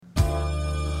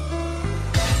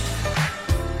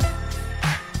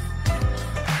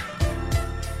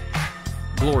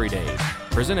Glory Days,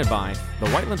 presented by the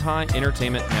Whiteland High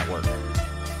Entertainment Network.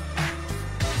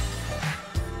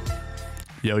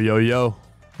 Yo, yo, yo.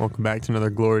 Welcome back to another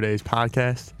Glory Days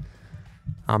podcast.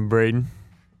 I'm Brayden,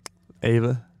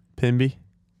 Ava, Pimby.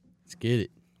 Let's get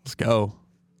it. Let's go.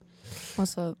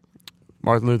 What's up?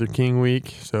 Martin Luther King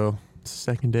week, so it's the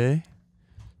second day.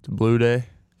 It's a blue day.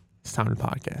 It's time to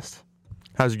podcast.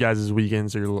 How's your guys'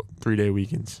 weekends or your 3-day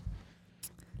weekends?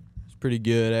 It's pretty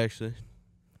good, actually.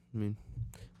 I mean,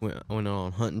 I went on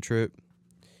a hunting trip.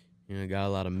 You know, got a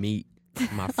lot of meat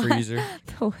in my freezer.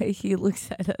 The way he looks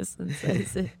at us and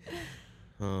says it.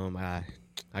 I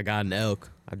got an elk.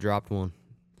 I dropped one.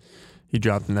 You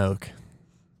dropped an elk.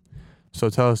 So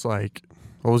tell us, like,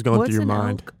 what was going through your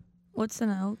mind? Elk? What's an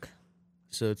elk?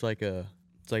 So it's like a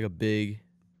big,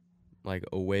 like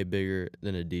a way bigger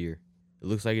than a deer. It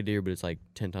looks like a deer, but it's like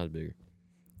 10 times bigger.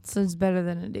 So it's better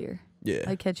than a deer. Yeah.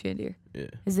 Like catching a deer. Yeah.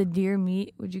 Is it deer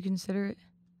meat? Would you consider it?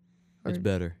 Or It's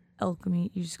better. elk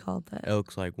meat? You just call it that.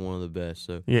 Elk's like one of the best.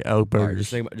 So Yeah, elk all right,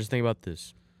 burgers. just think about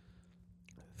this.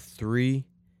 Three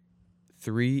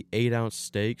 8-ounce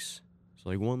steaks. So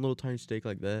like one little tiny steak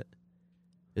like that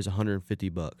is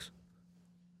 $150.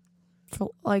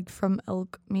 From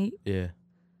elk meat? Yeah.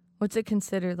 What's it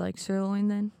considered? Like sirloin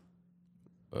then?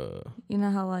 You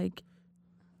know how like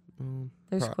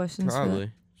there's questions for that?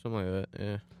 Probably something like that.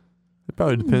 Yeah. It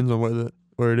probably depends on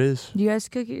where it is. Do you guys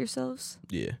cook it yourselves?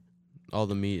 Yeah. All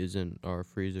the meat is in our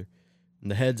freezer. And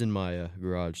the head's in my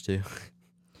garage too.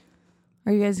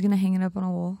 Are you guys gonna hang it up on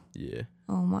a wall? Yeah.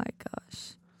 Oh my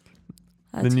gosh.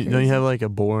 That's Then crazy. don't you have like a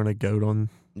boar and a goat on?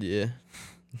 Yeah.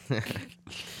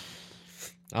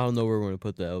 I don't know where we're gonna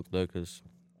put the elk though, cause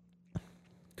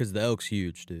the elk's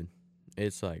huge, dude.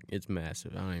 It's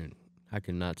massive. I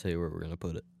cannot tell you where we're gonna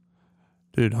put it.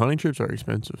 Dude, hunting trips are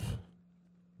expensive.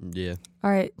 Yeah.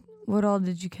 All right. What all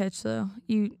did you catch though?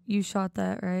 You shot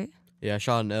that, right? Yeah, I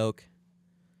shot an elk.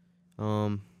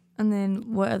 And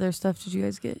then what other stuff did you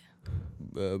guys get?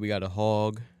 We got a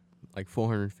hog, like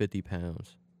 450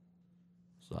 pounds.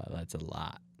 So that's a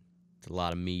lot. It's a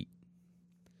lot of meat.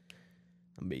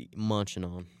 I'll be munching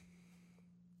on.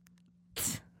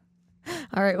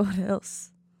 All right, what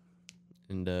else?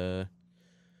 And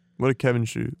What did Kevin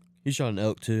shoot? he shot an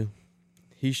elk too.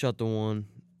 He shot the one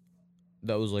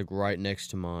that was like right next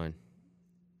to mine.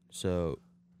 So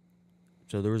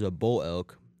there was a bull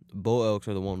elk. Bull elks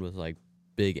are the one with like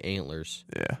big antlers.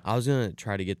 Yeah. I was gonna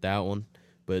try to get that one,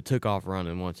 but it took off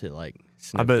running once it like I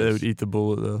sniffed bet they us. would eat the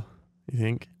bullet though. You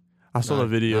think? I saw a Not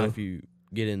video. if you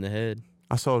get in the head.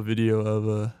 I saw a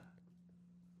video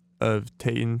of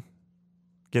Peyton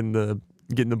getting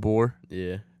the boar.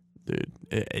 Yeah. Dude,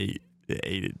 it ate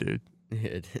it, dude.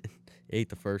 It ate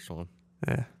the first one.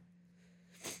 Yeah.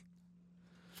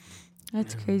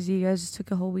 That's crazy. You guys just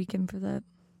took a whole weekend for that.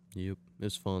 Yep. It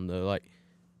was fun though. Like,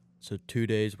 so 2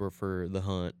 days were for the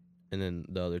hunt, and then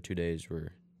the other 2 days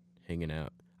were hanging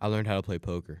out. I learned how to play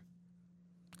poker.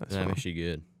 That's And I'm fun. actually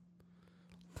good.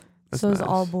 That's So it was nice.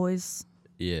 all boys.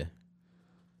 Yeah.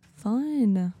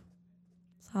 Fun.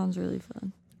 Sounds really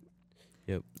fun.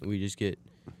 Yep. We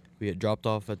get dropped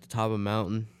off at the top of a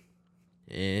mountain,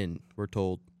 and we're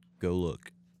told, go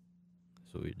look.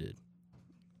 That's what we did.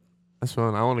 That's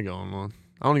fun. I want to go on one.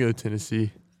 I want to go to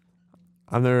Tennessee.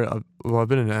 I've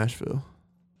been in Nashville,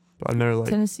 but I've never like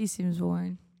Tennessee seems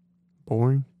boring.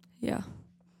 boring. Yeah.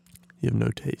 You have no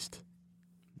taste.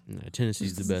 No,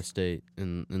 Tennessee's the best state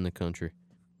in the country.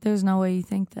 There's no way you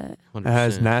think that. 100%. It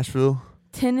has Nashville,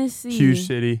 Tennessee. huge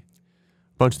city,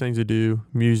 bunch of things to do,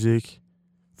 music,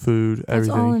 food, That's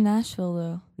everything. all in Nashville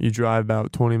though. You drive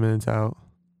about 20 minutes out.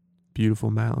 Beautiful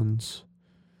mountains,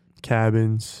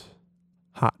 cabins,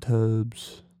 hot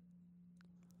tubs.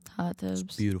 Hot It's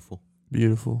tubs. beautiful.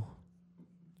 Beautiful.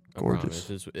 I Gorgeous.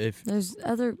 promise. If There's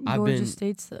other I've gorgeous been-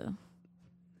 states though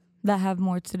that have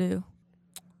more to do.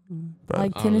 But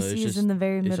Like I don't know, it's Tennessee is just- in the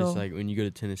very it's middle. just like when you go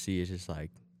to Tennessee, it's just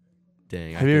like,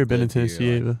 dang. I have you ever could been to live here,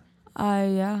 Tennessee, like-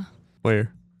 Ava? Yeah.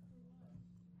 Where?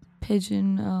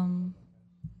 Pigeon.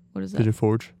 What is that? Pigeon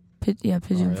Forge. Pigeon Alright,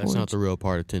 Forge. that's not the real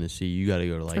part of Tennessee. You got to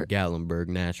go to like For- Gatlinburg,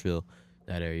 Nashville,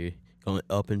 that area. Going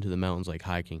up into the mountains like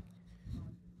hiking.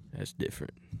 That's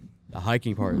different. The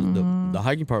hiking part is the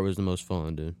hiking part was the most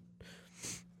fun, dude.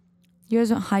 You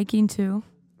guys went hiking too?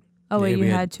 Oh Yeah, wait, we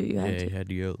you had to. You had Yeah, to. you had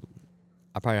to go.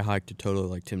 I probably hiked a total of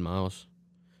like 10 miles.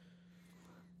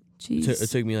 Jeez. It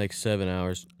took me like 7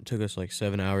 hours. It took us like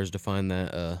 7 hours to find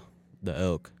that the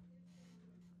elk.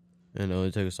 And it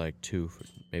only took us like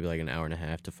maybe like an hour and a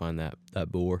half to find that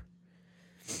boar.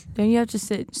 Don't you have to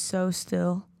sit so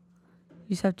still?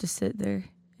 You just have to sit there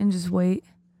and just wait.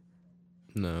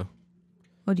 No.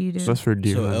 What do you do? So that's for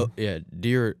deer. So hunting.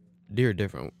 deer deer are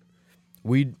different.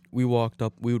 We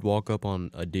would walk up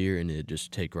on a deer and it'd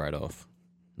just take right off.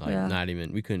 Like not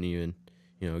even, we couldn't even,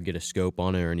 get a scope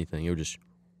on it or anything. It would just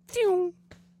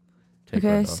take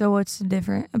right off. So what's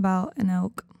different about an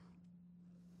elk?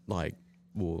 Like,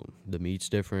 well, the meat's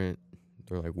different.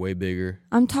 They're like way bigger.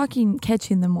 I'm talking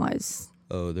catching them wise.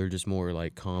 Oh, they're just more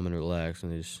like calm and relaxed,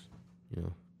 and they just,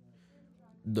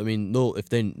 I mean,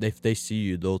 if they see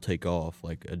you, they'll take off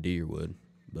like a deer would,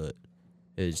 but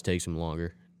it just takes them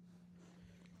longer.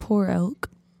 Poor elk.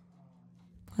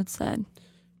 That's sad.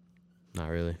 Not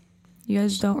really. You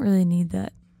guys don't really need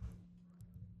that.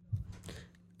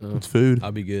 It's food.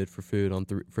 I'll be good for food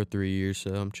for 3 years,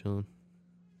 so I'm chilling.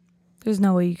 There's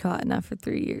no way you caught enough for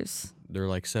 3 years. They're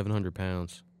like 700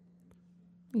 pounds.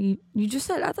 You just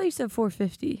said, I thought you said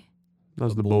 450. That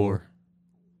was the boar.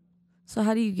 So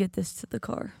how do you get this to the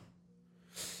car?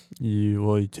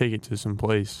 You take it to some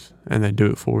place and they do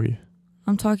it for you.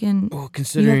 I'm talking. Well,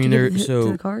 considering to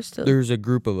the car still. There's a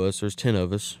group of us. There's 10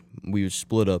 of us. We would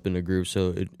split up into groups. So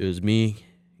it was me,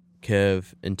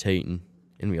 Kev, and Peyton,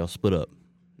 and we all split up,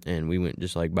 and we went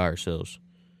just like by ourselves.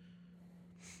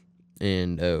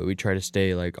 And we try to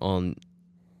stay like on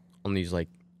these like,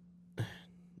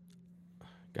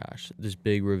 this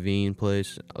big ravine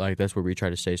place. Like that's where we try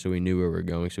to stay, so we knew where we were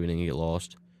going, so we didn't get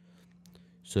lost.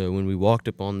 So when we walked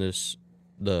up on I'm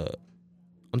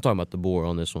talking about the boar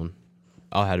on this one.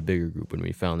 I had a bigger group when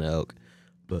we found the elk,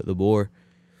 but the boar,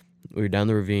 we were down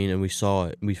the ravine and we saw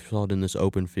it. We saw it in this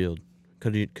open field.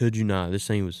 Could you not? This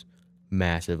thing was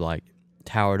massive, like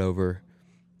towered over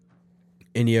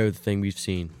any other thing we've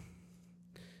seen.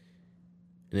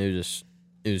 And it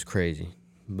was crazy.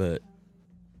 But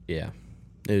yeah,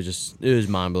 it was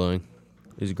mind blowing.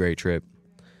 It was a great trip.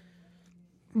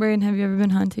 Brayden, have you ever been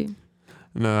hunting?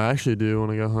 No, I actually do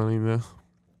want to go hunting though.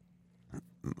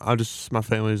 My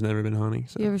family's never been hunting.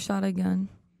 So. You ever shot a gun?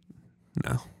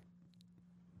 No.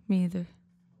 Me either.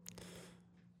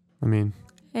 I mean.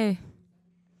 Hey.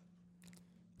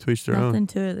 To each their own. Nothing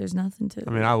to it. There's nothing to it.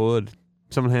 I mean, I would.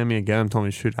 If someone handed me a gun and told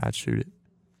me to shoot, I'd shoot it.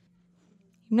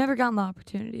 You've never gotten the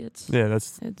opportunity. I've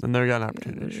never gotten an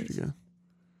opportunity to shoot a gun.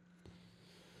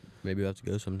 Maybe we'll have to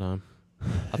go sometime.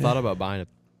 I thought about buying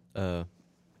I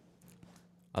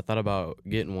thought about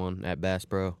getting one at Bass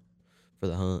Pro for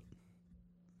the hunt.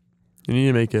 You need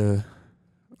to make a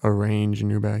range in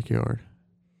your backyard.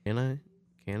 Can I?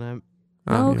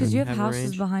 No, because you have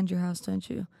houses behind your house, don't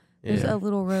you? There's Yeah. a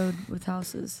little road with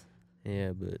houses.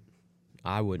 Yeah, but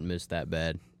I wouldn't miss that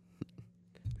bad.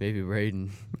 Maybe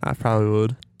Brayden. I probably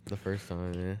would. The first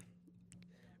time, yeah.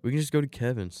 We can just go to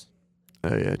Kevin's.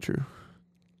 Oh, yeah, true.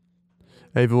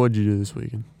 Ava, what'd you do this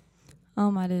weekend?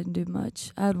 I didn't do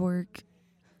much. I had work.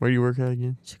 Where do you work at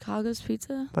again? Chicago's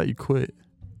Pizza? I thought you quit.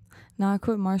 No, I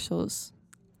quit Marshall's.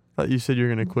 I thought you said you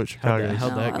were going to quit Chicago.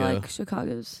 How'd that go? I like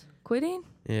Chicago's. Quitting?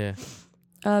 Yeah.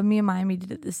 Me and Miami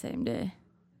did it the same day.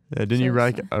 Yeah, didn't you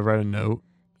write a note?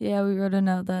 Yeah, we wrote a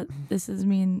note that this is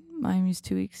me and Miami's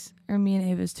 2 weeks, or me and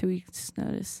Ava's 2 weeks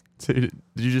notice. So did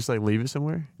you just leave it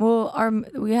somewhere? Well,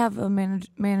 we have a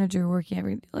manager working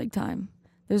every time.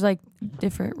 There's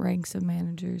different ranks of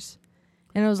managers,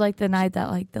 and it was the night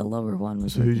that the lower one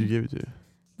was. So who'd you give it to?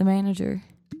 The manager.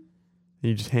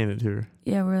 You just handed it to her.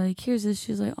 Yeah, we're like, here's this.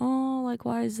 She's like, oh,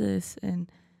 why is this?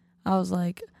 And I was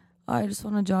like, oh, I just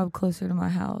want a job closer to my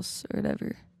house or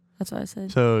whatever. That's what I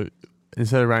said. So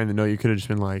instead of writing the note, you could have just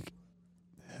been like,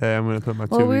 hey, I'm going to put my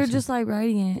 2 weeks. Well, we were just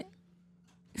writing it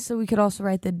so we could also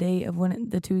write the date of when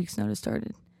the 2 weeks notice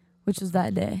started, which was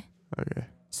that day. Okay.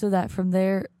 So that from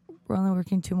there, we're only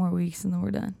working 2 more weeks and then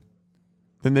we're done.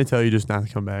 Didn't they tell you just not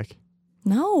to come back?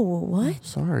 No, what? Oh,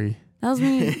 sorry. That was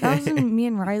me. That was when me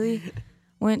and Riley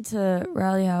went to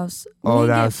Riley House.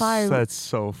 That's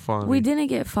so funny. We didn't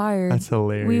get fired. That's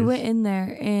hilarious. We went in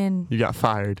there and... You got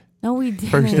fired. No, we didn't.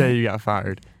 First day you got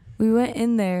fired. We went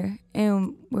in there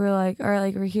and we were like, all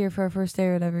right, we're here for our first day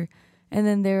or whatever. And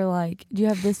then they were like, do you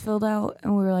have this filled out?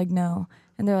 And we were like, no.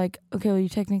 And they're like, okay, well, you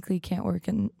technically can't work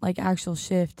in actual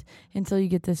shift until you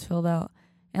get this filled out.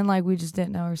 And we just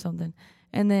didn't know or something.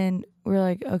 And then we were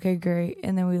like, okay, great.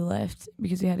 And then we left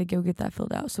because we had to go get that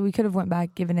filled out. So we could have went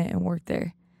back, given it, and worked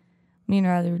there. Me and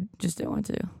Riley just didn't want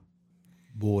to.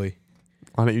 Boy.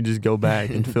 Why don't you just go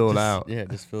back and fill it out? Yeah,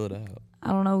 just fill it out.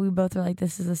 I don't know. We both were like,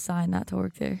 this is a sign not to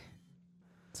work there.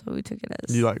 So we took it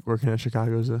as. Do you like working at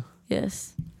Chicago's though?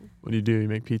 Yes. What do? You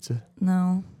make pizza?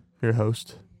 No. You're a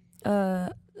host?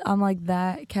 I'm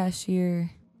that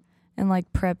cashier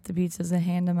and prep the pizzas and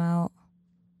hand them out.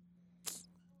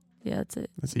 Yeah, that's it.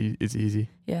 It's easy.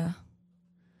 Yeah.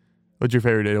 What's your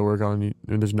favorite day to work on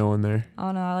when there's no one there? I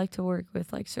don't know. I like to work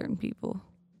with certain people.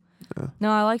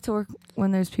 No, I like to work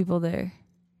when there's people there.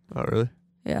 Oh, really?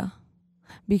 Yeah.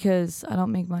 Because I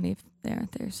don't make money if they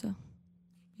aren't there, so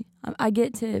I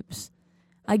get tips.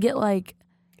 I get like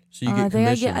So you get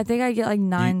commission. I think I get like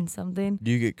 9 something.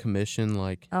 Do you get commission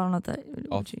like I don't know what that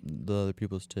off the other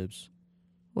people's tips?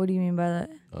 What do you mean by that?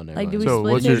 Oh, never Like, mind. do we So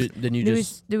split what's tips? Then you do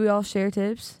just we all share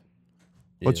tips?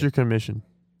 What's your commission?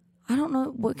 I don't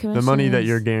know what commission. The money that is.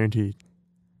 you're guaranteed.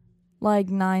 Like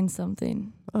 9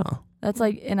 something. Oh, That's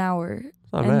like an hour. it's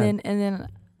not and bad. then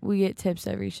we get tips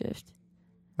every shift.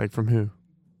 Like from who?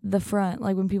 The front,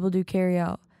 like when people do carry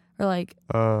out or like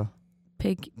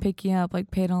pick you up,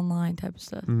 like paid online type of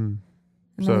stuff. Mm.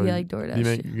 And So then we get like DoorDash. You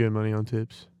make too. good money on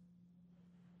tips.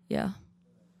 Yeah.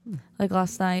 Like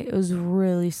last night, it was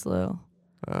really slow.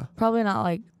 Probably not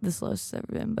like the slowest it's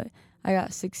ever been, but I got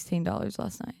 $16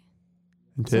 last night.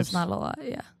 And So tips. it's not a lot,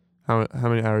 yeah. How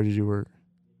many hours did you work?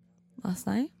 Last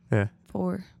night? Yeah.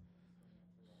 4.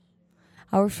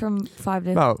 I worked from 5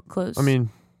 to About close.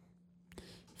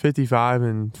 55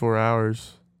 in 4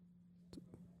 hours.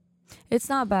 It's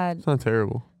not bad. It's not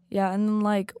terrible. Yeah, and then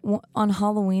like on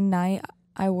Halloween night,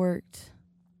 I worked.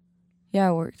 Yeah,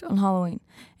 I worked on Halloween.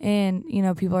 And,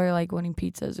 people are like wanting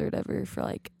pizzas or whatever for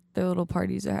like their little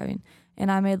parties they're having. And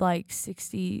I made like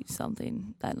 60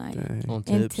 something that night. Dang. on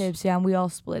In tips? tips, yeah, and we all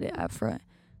split it up front.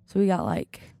 So we got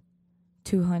like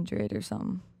 200 or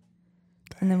something.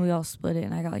 And then we all split it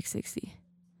and I got like 60.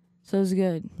 So it was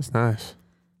good. That's nice.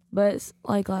 But it's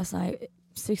like last night,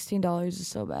 $16 is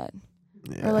so bad.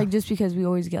 Yeah. Or like just because we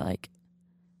always get like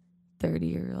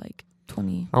 30 or like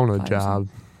 20. I want a job.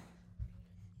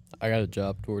 I got a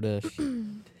job,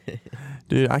 DoorDash.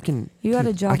 Dude, I can. You got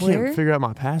a job I can't where? figure out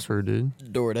my password, dude.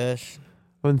 DoorDash.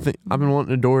 I've been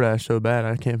wanting to DoorDash so bad,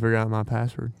 I can't figure out my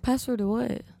password. Password to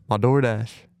what? My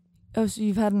DoorDash. Oh, so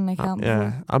you've had an account before?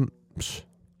 Yeah, I'm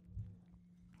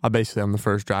the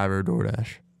first driver of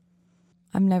DoorDash.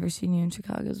 I've never seen you in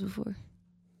Chicago's before.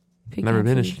 Picking Never up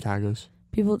been to food. Chicago's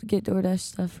People get DoorDash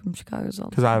stuff from Chicago's all the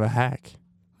because time. I have a hack.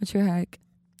 What's your hack?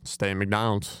 Stay at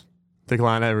McDonald's.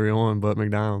 Decline everyone but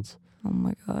McDonald's. Oh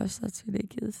my gosh, that's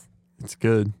ridiculous. It's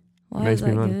good. Why makes is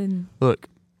me that money. good? Look,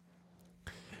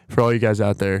 for all you guys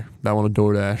out there that want to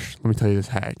DoorDash, let me tell you this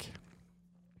hack.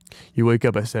 You wake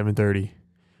up at 7:30.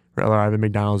 We're arriving at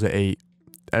McDonald's at 8.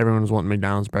 Everyone's wanting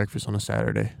McDonald's breakfast on a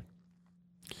Saturday.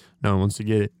 No one wants to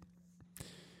get it.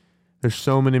 There's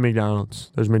so many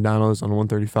McDonald's. There's McDonald's on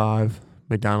 135,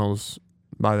 McDonald's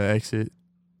by the exit,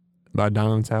 by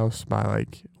Donald's house, by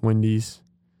like Wendy's,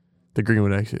 the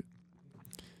Greenwood exit.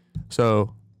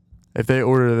 So if they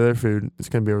order their food, it's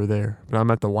going to be over there. But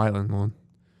I'm at the Whiteland one.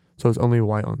 So it's only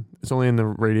Whiteland. It's only in the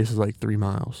radius of like 3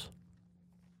 miles.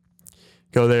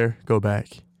 Go there, go back.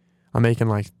 I'm making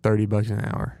like $30 an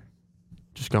hour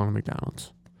just going to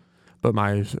McDonald's. But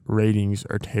my ratings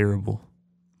are terrible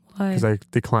Why? because I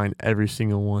decline every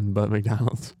single one but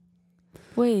McDonald's.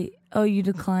 Wait, oh, you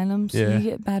decline them, so Yeah. you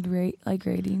get bad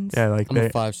ratings? Yeah, like I'm a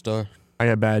 5-star. I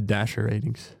got bad Dasher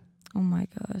ratings. Oh my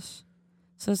gosh.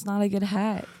 So it's not a good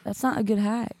hack. That's not a good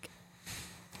hack.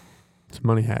 It's a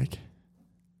money hack.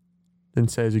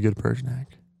 Didn't say it's a good person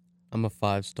hack. I'm a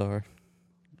 5-star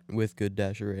with good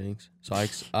Dasher ratings. So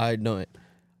I don't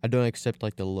accept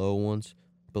like the low ones,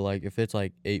 but like if it's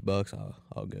like $8,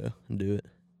 I'll go and do it.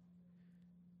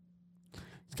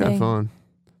 It's kind Dang. of fun.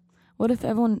 What if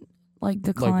everyone like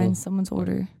declines what? someone's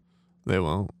order? They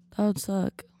won't. That would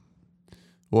suck.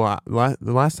 Well,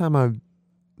 the last time I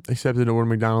accepted to order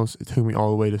McDonald's, it took me all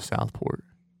the way to Southport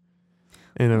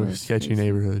in Oh, a that's sketchy crazy.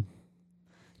 neighborhood.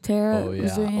 Tara, Oh was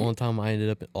yeah. there One time I ended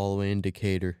up all the way in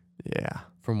Decatur Yeah.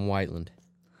 from Whiteland.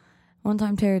 one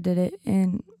time Tara did it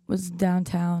and was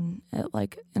downtown at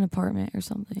like an apartment or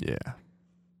something. Yeah.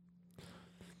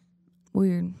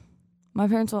 Weird. My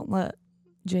parents won't let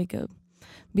Jacob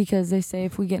because they say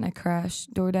if we get in a crash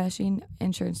DoorDashing,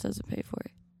 insurance doesn't pay for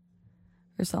it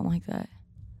or something like that.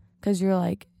 Because you're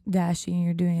like dashing,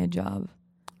 you're doing a job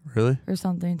Really? or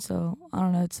something. So I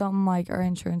don't know. It's something like our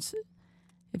insurance.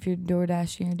 If you're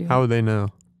DoorDashing, you're doing. How would they know?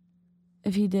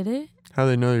 If he did it, How do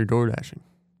they know you're DoorDashing?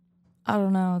 I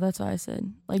don't know. That's what I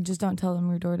said. Like, just don't tell them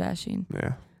you're DoorDashing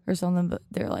Yeah. or something. But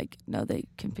they're like, no, they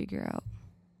can figure out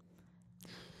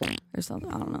or something.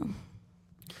 I don't know.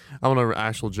 I want an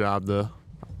actual job, though.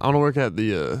 I want to work at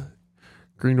the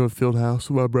Greenwood Field House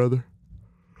with my brother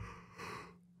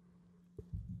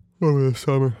over the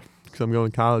summer because I'm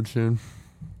going to college soon.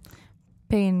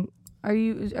 Payne, are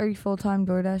you full time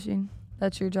DoorDashing?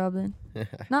 That's your job then?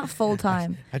 Not full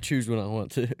time. I choose when I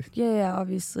want to. Yeah,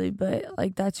 obviously, but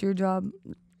like that's your job.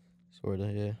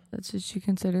 Sorta, yeah. That's what you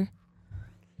consider.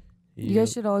 You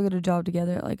guys should all get a job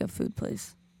together at like a food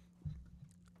place.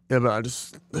 Yeah, but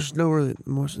there's no really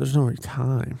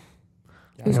time.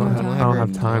 Yeah, There's no time. I don't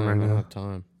have time right I don't now. have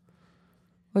time.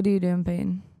 What are you doing,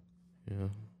 Peyton? Yeah.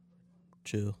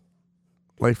 Chill.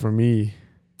 Like for me,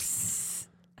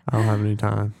 I don't have any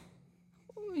time.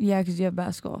 Yeah, because you have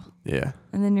basketball, Yeah.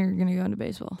 and then you're gonna go into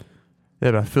baseball.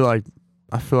 Yeah, but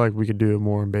I feel like we could do it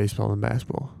more in baseball than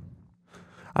basketball.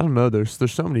 I don't know. There's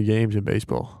so many games in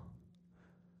baseball.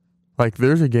 Like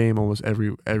there's a game almost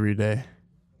every day.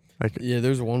 Like Yeah,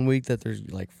 there's one week that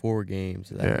there's like 4 games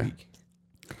that Yeah. week.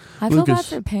 I feel bad Lucas,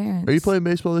 for parents. are you playing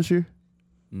baseball this year?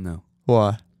 No,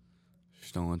 Why?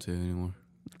 just don't want to anymore.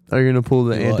 Are you gonna pull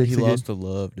the antics He again? lost the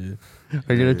love, dude.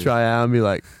 Are you gonna try out and be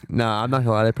like, nah, I'm not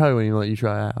gonna lie, they probably wouldn't even let you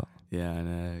try out. Yeah, I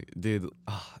know. Dude,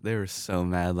 they were so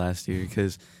mad last year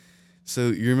because, so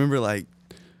you remember like,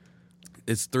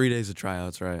 it's 3 days of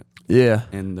tryouts, right? Yeah.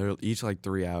 And they're each like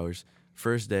 3 hours.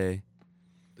 First day,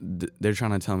 they're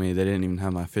trying to tell me they didn't even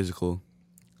have my physical.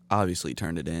 Obviously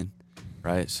turned it in,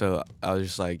 right? So I was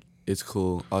just like, it's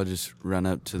cool. I'll just run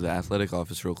up to the athletic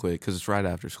office real quick because it's right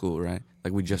after school, right?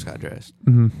 Like we just got dressed.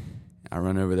 Mm-hmm. I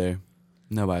run over there.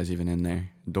 Nobody's even in there.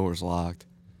 Door's locked.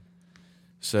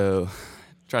 So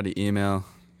tried to email.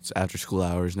 It's after school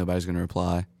hours. Nobody's going to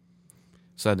reply.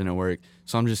 So that didn't work.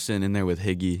 So I'm just sitting in there with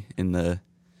Higgy in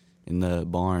the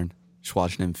barn, just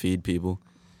watching him feed people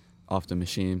off the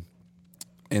machine.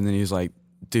 And then he was like,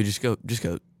 dude, just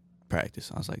go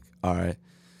practice. I was like, all right.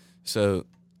 So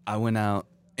I went out,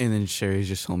 and then Sherry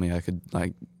just told me I could,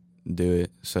 like, do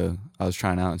it. So I was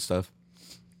trying out and stuff.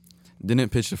 Didn't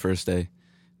pitch the first day.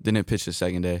 Didn't pitch the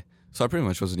second day. So I pretty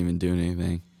much wasn't even doing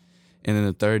anything. And then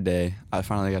the third day, I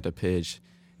finally got to pitch.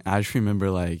 And I just remember,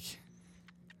 like,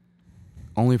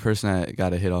 only person that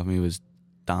got a hit off me was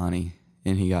Donnie.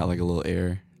 And he got, like, a little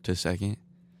error to second.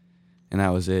 And that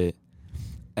was it.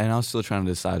 And I was still trying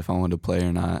to decide if I wanted to play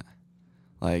or not.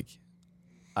 Like,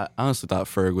 I honestly thought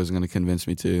Ferg was going to convince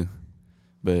me to.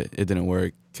 But it didn't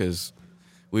work because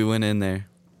we went in there.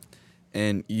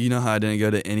 And you know how I didn't go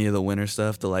to any of the winter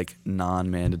stuff, the, like,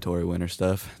 non-mandatory winter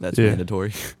stuff that's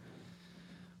mandatory?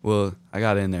 Well, I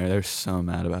got in there. They were so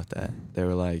mad about that. They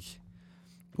were like,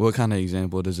 what kind of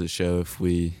example does it show if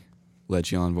we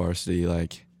let you on varsity,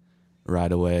 like,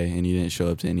 right away and you didn't show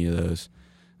up to any of those?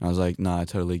 And I was like, nah, I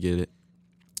totally get it.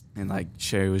 And, like,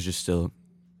 Sherry was just still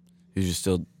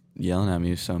yelling at me.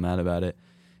 He was so mad about it.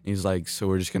 He's like, so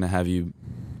we're just going to have you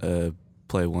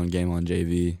play one game on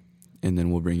JV, and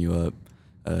then we'll bring you up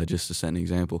just to set an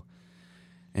example.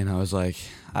 And I was like,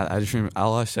 I just remember,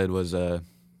 all I said was,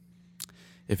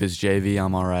 if it's JV,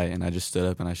 I'm all right. And I just stood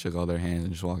up and I shook all their hands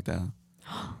and just walked out.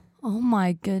 Oh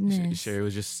my goodness. Sherry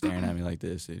was just staring at me like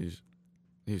this. Dude.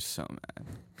 He was so mad.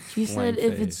 She said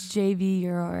if it's JV,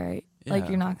 you're all right. Yeah, Like,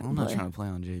 you're not going I'm to not play. trying to play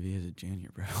on JV as a junior,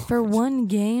 bro. For one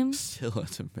game? Still,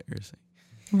 that's embarrassing.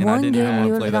 And I One didn't game,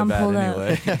 you want would to have play gotten that pulled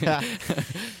bad out. anyway.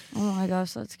 Oh my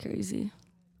gosh, that's crazy.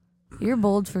 You're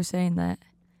bold for saying that.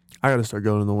 I gotta start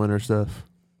going to the winter stuff.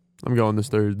 I'm going this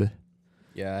Thursday.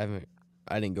 Yeah,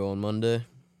 I didn't go on Monday.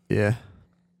 Yeah.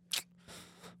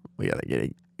 We gotta get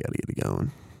it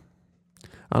going.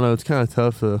 I don't know, it's kinda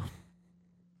tough to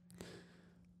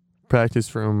practice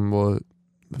from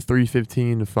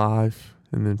 3:15 to 5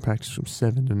 and then practice from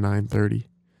 7 to 9:30.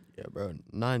 Yeah, bro.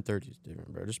 9:30 is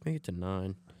different, bro. Just make it to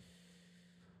 9.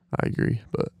 I agree,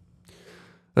 but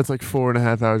that's like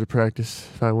 4.5 hours of practice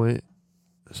if I went.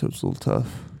 So it's a little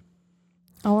tough.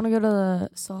 I want to go to the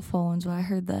softball ones, but I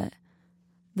heard that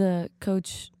the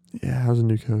coach, Yeah, how's a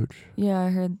new coach? yeah, I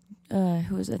heard,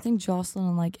 who was, I think Jocelyn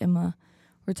and like Emma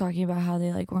were talking about how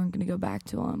they like weren't going to go back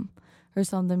to them or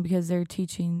something because they're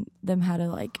teaching them how to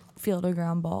like field a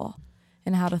ground ball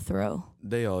and how to throw.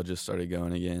 They all just started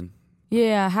going again.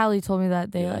 Yeah, Hallie told me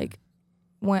that they Yeah. like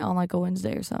went on like a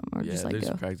Wednesday or something or Yeah, just like there's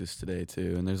go. practice today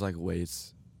too, and there's like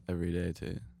weights every day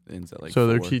too. It ends at like So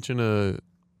they're 4. teaching a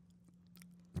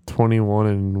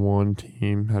 21-1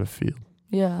 team how to field.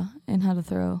 Yeah, and how to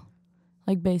throw,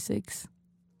 like basics.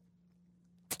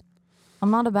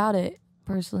 I'm not about it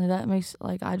personally. That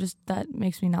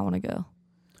makes me not want to go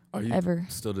Are you ever.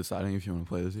 still deciding if you want to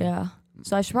play this year? Yeah,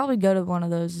 so I should probably go to one of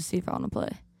those to see if I want to play.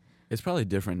 It's probably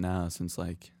different now since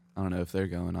like I don't know if they're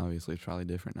going. Obviously, it's probably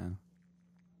different now.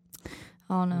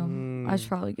 I don't know. I should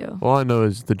probably go. All I know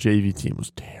is the JV team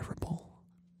was terrible.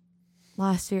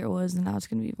 Last year it was, and now it's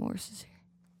gonna be even worse this year.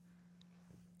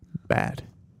 Bad.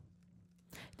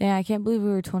 Dang, I can't believe we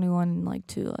were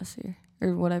 21-2 last year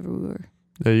or whatever we were.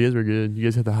 Yeah, you guys were good. You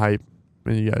guys had the hype,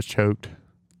 and you guys choked.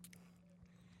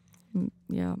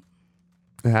 Yeah,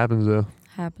 It happens, though.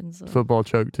 happens. Though. Football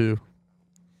choke, too.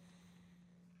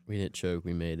 We didn't choke.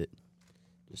 We made it.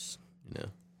 Just,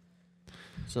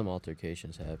 some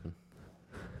altercations happen.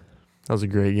 That was a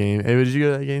great game. Hey, did you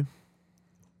go to that game?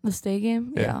 The state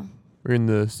game? Yeah. Yeah. Were you in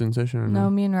the student section or No, no?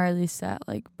 me and Riley sat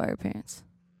like by our parents.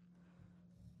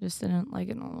 Just in like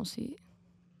a normal seat.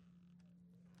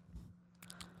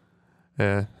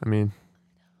 Yeah, I mean,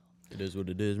 It is what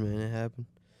it is, man. It happened.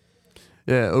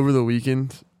 yeah. Over the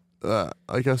weekend,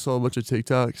 like I saw a bunch of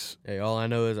TikToks. Hey, all I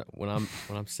know is when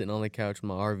I'm sitting on the couch in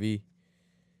my RV,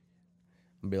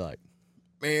 I'll be like,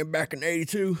 man, back in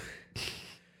 '82,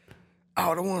 I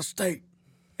would have won state.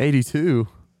 82,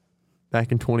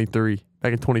 back in 23,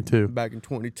 back in 22. Back in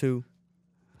 22.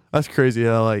 That's crazy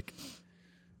how like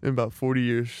in about 40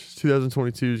 years,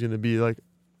 2022 is gonna be like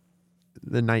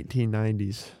the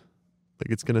 1990s.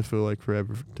 Like it's gonna feel like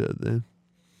forever to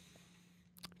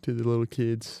the little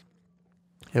kids.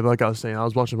 Yeah, but like I was saying, I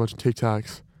was watching a bunch of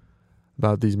TikToks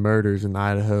about these murders in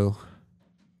Idaho.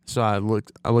 So I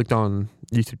looked on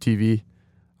YouTube TV.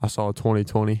 I saw a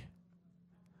 2020,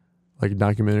 like a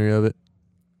documentary of it.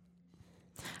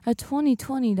 A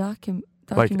 2020 documentary.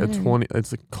 Like a 20.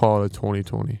 It's called a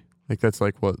 2020. Like that's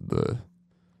like what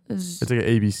it's like an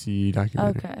ABC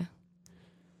documentary. Okay.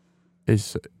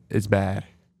 It's bad.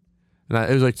 And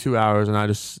it was like 2 hours, and I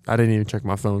didn't even check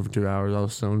my phone for 2 hours. I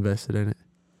was so invested in it.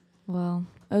 Well,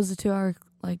 it was a 2-hour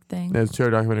like thing. And it's a 2 hour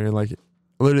documentary, and like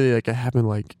literally like it happened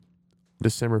like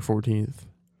December 14th.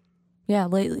 Yeah,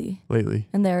 lately.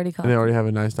 And they already caught And they already it. have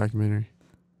a nice documentary.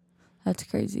 That's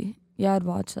crazy. Yeah, I'd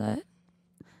watch that.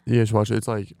 You guys watch it. It's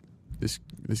like this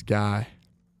guy.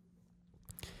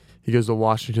 He goes to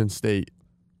Washington State.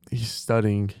 He's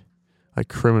studying like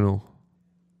criminal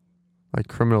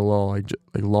law, like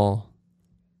law.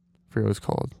 I forget what it's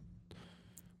called.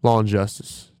 Law and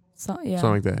justice. Yeah.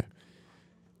 Something like that.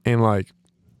 And like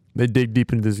they dig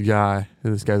deep into this guy,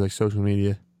 and this guy's like social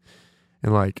media.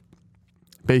 And like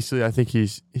basically I think he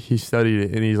studied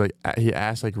it, and he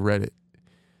asked like Reddit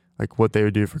like what they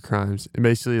would do for crimes. And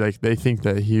basically like they think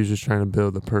that he was just trying to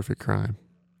build the perfect crime.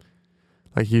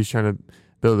 Like he was trying to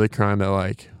build a crime that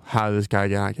like how did this guy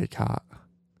not get caught?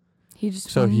 He just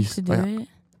So wanted he's to do like, it.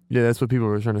 Yeah, that's what people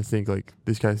were trying to think. Like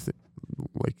this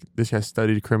guy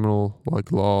studied criminal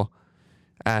like law.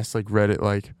 Asked like Reddit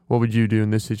like what would you do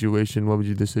in this situation? What would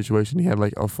you do in this situation? He had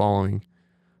like a following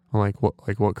on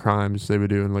what crimes they would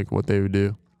do and like what they would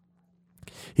do.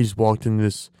 He just walked in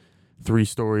this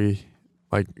 3-story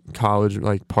like college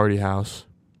like party house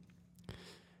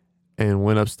and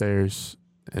went upstairs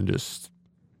and just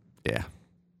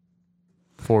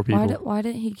 4 people. Why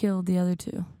didn't he kill the other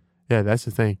 2? Yeah, that's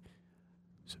the thing.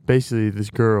 So basically, this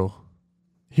girl.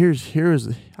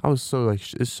 I was so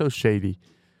like it's so shady.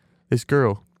 This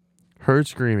girl heard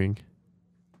screaming,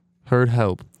 heard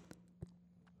help,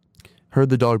 heard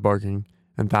the dog barking,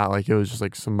 and thought like it was just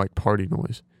like some like party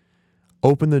noise.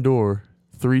 Opened the door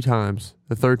 3 times.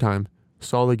 The 3rd time,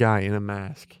 saw the guy in the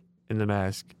mask,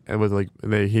 and with like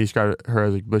he described her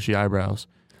as like bushy eyebrows.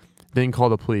 Didn't call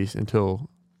the police until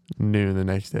noon the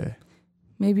next day.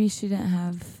 Maybe she didn't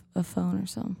have a phone or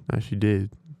something. No, she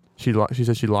did. She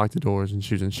said she locked the doors and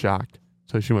she was in shock,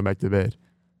 so she went back to bed.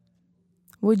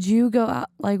 Would you go out?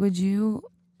 Like, would you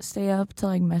stay up to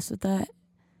like mess with that,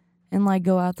 and like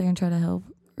go out there and try to help?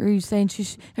 Or are you saying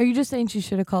Are you just saying she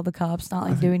should have called the cops, not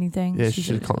like do anything? Yeah, she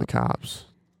should have called the cops.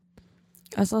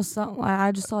 I saw something.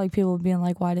 I just saw like people being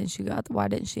like, "Why didn't she go out? Why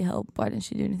didn't she help? Why didn't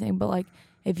she do anything?" But like,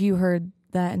 if you heard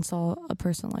that and saw a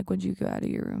person, like, would you go out of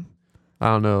your room? I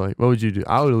don't know. Like, what would you do?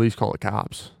 I would at least call the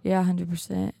cops. Yeah,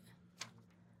 100%.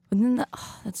 But then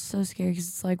that's so scary because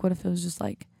it's like, what if it was just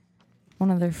like one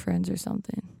of their friends or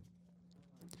something?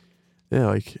 Yeah,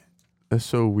 like that's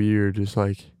so weird. Just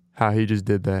like how he just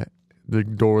did that. The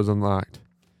door was unlocked.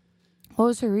 What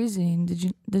was her reasoning?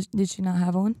 Did she not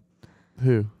have one?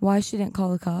 Who? Why she didn't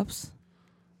call the cops?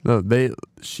 No,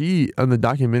 she on the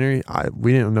documentary.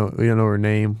 We didn't know her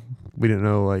name. We didn't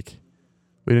know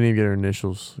we didn't even get her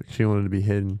initials. Like, she wanted to be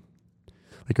hidden.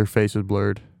 Like her face was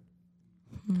blurred.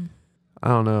 I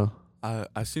don't know.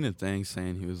 I seen a thing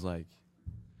saying he was like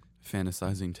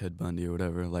fantasizing Ted Bundy or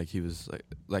whatever. Like he was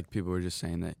like people were just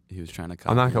saying that he was trying to.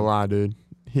 I'm not gonna lie, dude.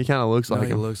 He kind of looks like he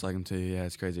him. looks like him too. Yeah,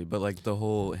 it's crazy. But like the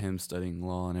whole him studying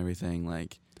law and everything,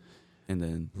 like, and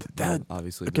then that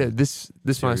obviously. Okay, this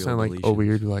might sound like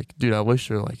weird. Like, dude, I wish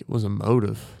there like it was a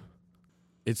motive.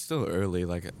 It's still early.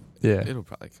 Like, yeah, it'll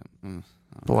probably come.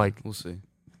 But like, we'll see.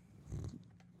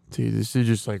 Dude, this dude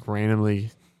just like randomly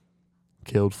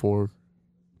killed 3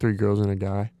 girls and a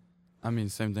guy. I mean,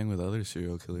 same thing with other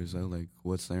serial killers though. Like,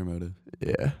 what's their motive?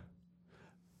 Yeah.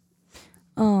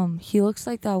 He looks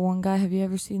like that one guy. Have you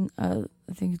ever seen? I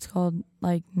think it's called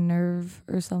like Nerve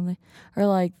or something, or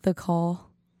like The Call,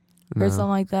 or something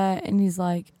like that. And he's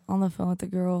like on the phone with the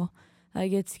girl that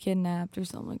gets kidnapped or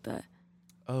something like that.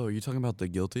 Oh, are you talking about The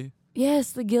Guilty?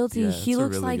 Yes, The Guilty. Yeah, He it's a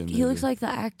looks really like good he looks movie. like the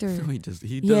actor. No, he does.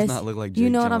 He does Yes, not look like Jake You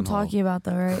know what I'm Gyllenhaal. talking about,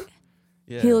 though, right?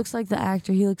 Yeah. He looks like the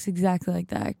actor. He looks exactly like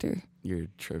the actor. You're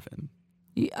tripping.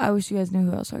 I wish you guys knew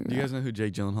who I was talking Do you about. guys know who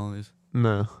Jake Gyllenhaal is?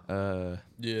 No.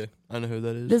 Yeah, I know who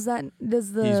that is. Does the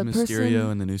He's Mysterio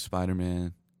person? in the new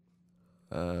Spider-Man.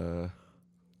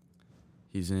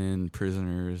 He's in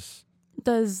Prisoners.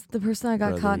 Does the person that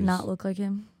got caught Brothers. not look like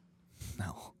him?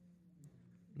 No.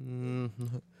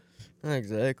 Not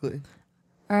exactly.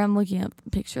 Or I'm looking up a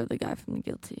picture of the guy from The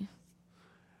Guilty.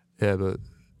 Yeah, but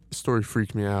the story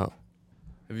freaked me out.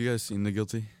 Have you guys seen The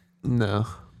Guilty? No.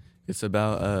 It's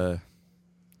about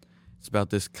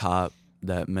this cop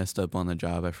that messed up on the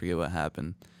job. I forget what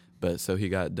happened, but so he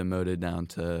got demoted down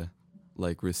to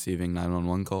like receiving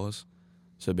 911 calls.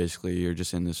 So basically, you're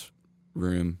just in this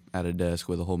room at a desk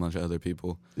with a whole bunch of other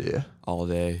people Yeah. all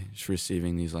day, just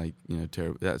receiving these like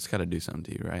terrible. That's got to do something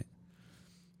to you, right?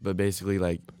 But basically,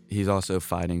 like he's also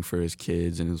fighting for his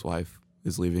kids, and his wife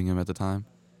is leaving him at the time,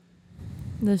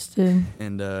 This dude.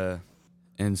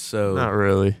 and so Not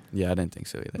really. yeah, I didn't think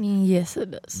so I either. mean, yes,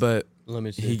 it does. But Let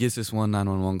me see. he gets this one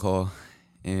 911 call,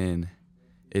 and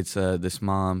it's this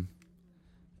mom,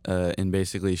 and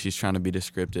basically she's trying to be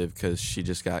descriptive because she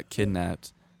just got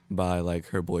kidnapped by like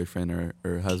her boyfriend or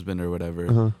her husband or whatever.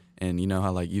 Uh-huh. And you know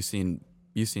how like you've seen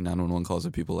 911 calls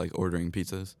of people like ordering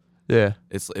pizzas. Yeah.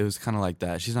 It was kind of like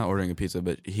that. She's not ordering a pizza,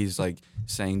 but he's like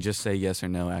saying just say yes or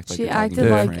no. Act like She you're talking acted to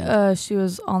a like friend. she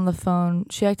was on the phone.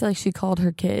 She acted like she called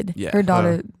her kid, Yeah. her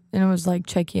daughter, and it was like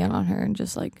checking in on her and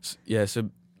just like Yeah, so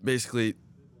basically,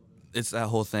 it's that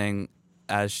whole thing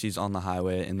as she's on the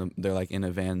highway and they're like in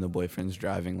a van, the boyfriend's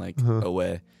driving like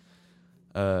away.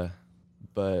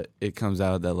 But it comes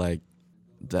out that like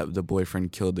that the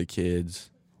boyfriend killed the kids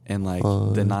and like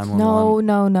the 911.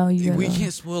 no. You We gotta-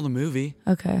 can't spoil the movie.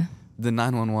 Okay. The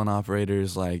 911 operator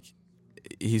is like,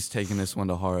 he's taking this one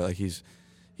to heart. Like he's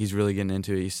really getting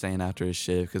into it. He's staying after his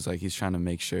shift because like he's trying to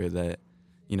make sure that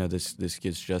this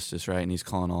gets justice, right? And he's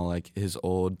calling all like his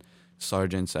old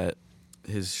sergeants at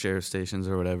his sheriff stations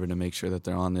or whatever to make sure that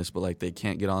they're on this, but like they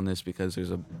can't get on this because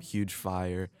there's a huge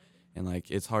fire and like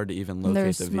it's hard to even And locate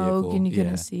there's the smoke vehicle. and you Yeah.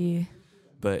 couldn't see.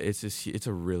 But it's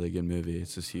a really good movie.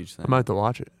 It's this huge thing. I might have to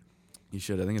watch it. You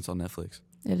should. I think it's on Netflix.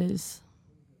 It is.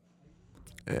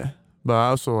 Yeah. But I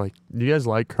also like, do you guys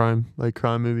like crime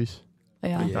movies?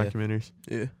 Yeah. Yeah. Documentaries?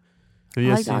 Yeah. Have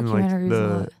you I guys like seen like documentaries a the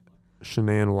lot.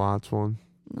 Shanann Watts one?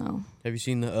 No. Have you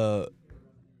seen the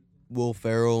Will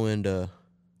Ferrell and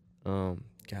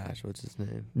gosh, what's his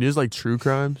name? Do you guys like true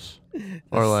crimes?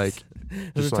 Or like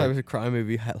Those just are like types of crime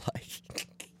movie I like.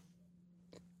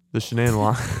 the Shanann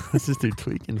Watts? What's this dude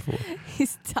tweaking for?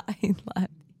 He's dying laughing.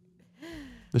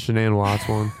 The Shanann Watts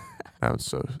one. That was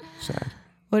so sad.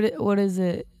 What is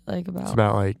it like about? It's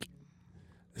about like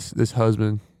this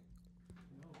husband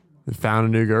that found a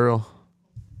new girl,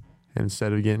 and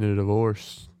instead of getting a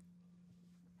divorce,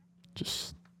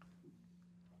 just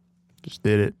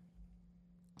did it.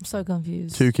 I'm so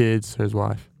confused. 2 kids, his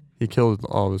wife. He killed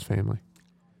all of his family.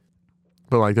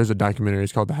 But like, there's a documentary.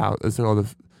 It's called The House. It's called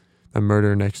the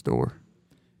Murder Next Door.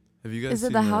 Have you guys Is it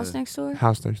seen the house next door?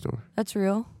 House Next Door. That's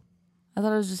real. I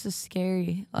thought it was just a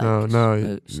scary like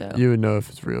No, show. you would know if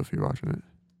it's real if you're watching it.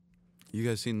 You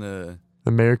guys seen the?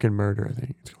 American Murder, I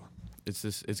think it's called.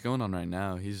 It's going on right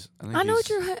now. I know what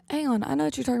you're. Hang on, I know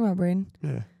what you're talking about, Brayden.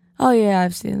 Yeah, Oh yeah,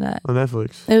 I've seen that. on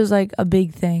Netflix. It was like a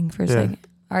big thing for a Yeah. second.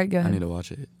 All right, go I ahead. need to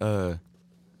watch it. I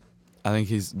think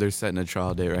they're setting a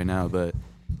trial date right now, but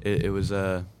it was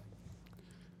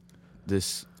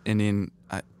this Indian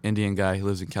guy. He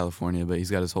lives in California, but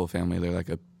he's got his whole family. They're like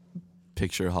a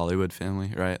picture Hollywood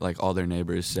family, right? Like all their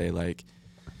neighbors say like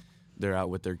they're out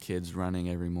with their kids running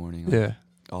every morning. Like, Yeah,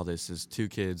 all this is 2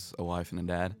 kids, a wife and a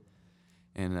dad,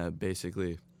 and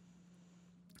basically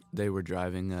they were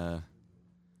driving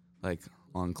like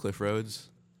on cliff roads.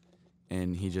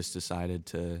 And he just decided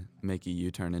to make a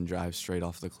U-turn and drive straight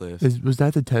off the cliff. was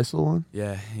that the Tesla one?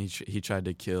 Yeah, he tried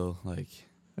to kill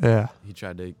Yeah,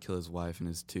 his wife and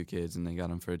his 2 kids, and they got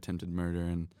him for attempted murder.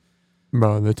 And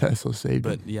bro, the Tesla saved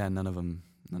but him. yeah, none of them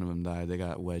died. They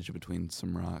got wedged between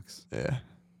some rocks. Yeah,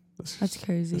 That's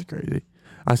crazy. That's crazy.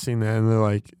 I seen that, and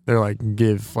they're like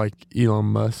give like Elon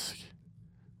Musk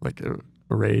like a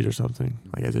raise or something,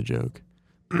 like as a joke,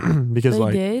 because They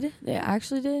like did? They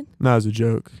actually did? not as a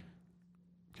joke,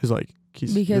 because like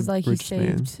he's Because the like he richest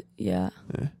man. saved, yeah,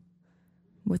 Yeah,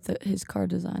 with his car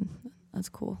design. That's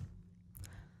cool.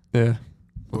 yeah.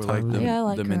 Or What like time is the, it? Yeah, I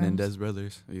like the crimes. Menendez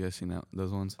brothers. Have you guys seen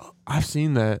those ones? I've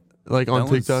seen that like on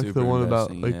That one's TikTok, super the one about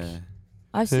investing, like yeah.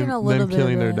 I've seen a them little bit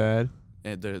killing of their that. dad.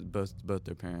 And they're both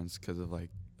their parents because of like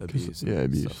abuse, yeah, and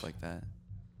abuse. stuff like that.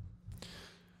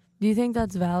 Do you think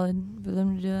that's valid for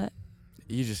them to do that?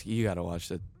 You gotta watch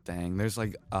the thing. There's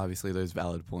like obviously there's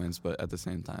valid points, but at the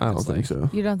same time, I don't it's think like, so.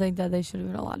 You don't think that they should have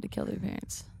been allowed to kill their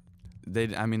parents? they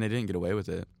didn't get away with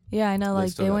it. Yeah, I know. They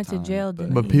Like still they got went to time, jail, but-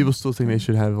 didn't But they? people still think they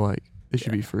should have they should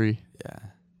Yeah. be free. Yeah,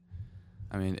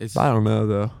 I mean it's But I don't know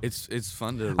though. it's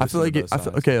fun to. I feel like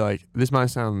like this might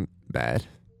sound bad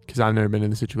because I've never been in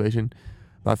the situation,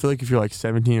 but I feel like if you're like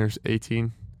 17 or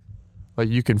 18, like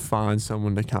you can find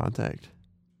someone to contact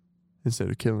instead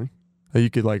of killing. Like you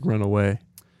could like run away.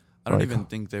 I don't like- even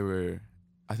think they were.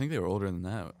 I think they were older than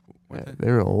that. Weren't Yeah, they?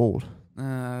 they were old.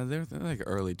 They're like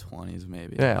early 20s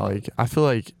maybe. Yeah, like I feel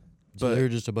like So But- they were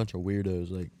just a bunch of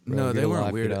weirdos. Like, bro, No, get they weren't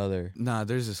alive, weird. Get out of there. Nah,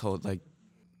 there's this whole like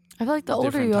I feel like the older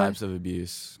different you are, types of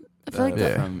abuse. I feel like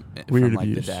Yeah. from Weird like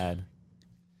abuse. the dad,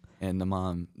 and the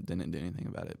mom didn't do anything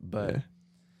about it. But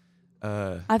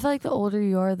I feel like the older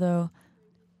you are, though,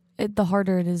 the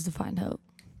harder it is to find hope.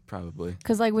 probably.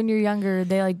 Because like when you're younger,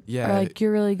 they like Yeah. are like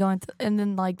you're really going to, and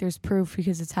then like there's proof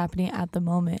because it's happening at the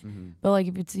moment. Mhm. But like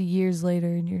if it's years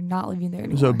later and you're not living there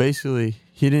anymore, so. Basically,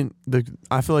 he didn't.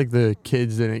 I feel like the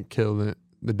kids didn't kill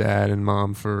the dad and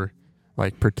mom for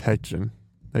like protection.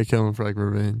 They killed him for like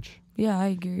revenge. yeah, I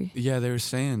agree. Yeah, they were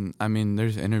saying. I mean,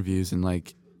 there's interviews and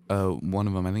like one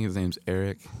of them. I think his name's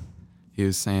Eric. He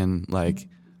was saying like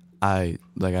I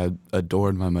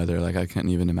adored my mother. Like I couldn't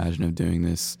even imagine of doing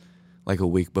this like a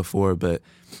week before, but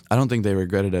I don't think they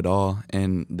regret it at all.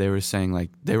 And they were saying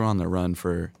like they were on the run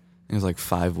for it was like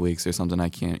 5 weeks or something. I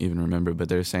can't even remember, but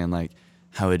they were saying like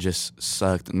how it just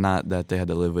sucked. Not that they had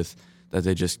to live with that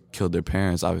they just killed their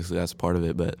parents. Obviously that's part of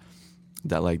it, but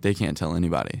that like they can't tell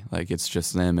anybody. Like it's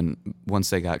just them. And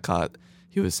once they got caught,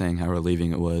 he was saying how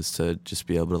relieving it was to just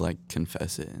be able to like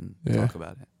confess it and Yeah. talk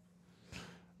about it.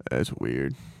 That's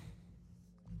weird.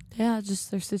 Yeah, just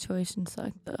their situation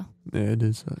sucked though. Yeah, it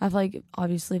is. I feel like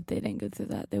obviously if they didn't go through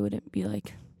that, they wouldn't be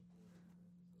like.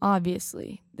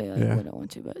 Obviously, they Yeah. wouldn't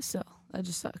want to, but still, that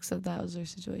just sucks that that was their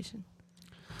situation.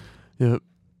 Yep.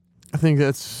 I think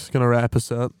that's gonna wrap us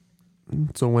up.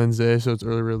 It's a Wednesday, so it's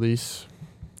early release.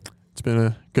 It's been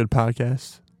a good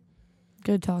podcast.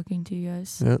 Good talking to you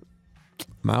guys. Yep.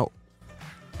 I'm out.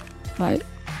 Bye.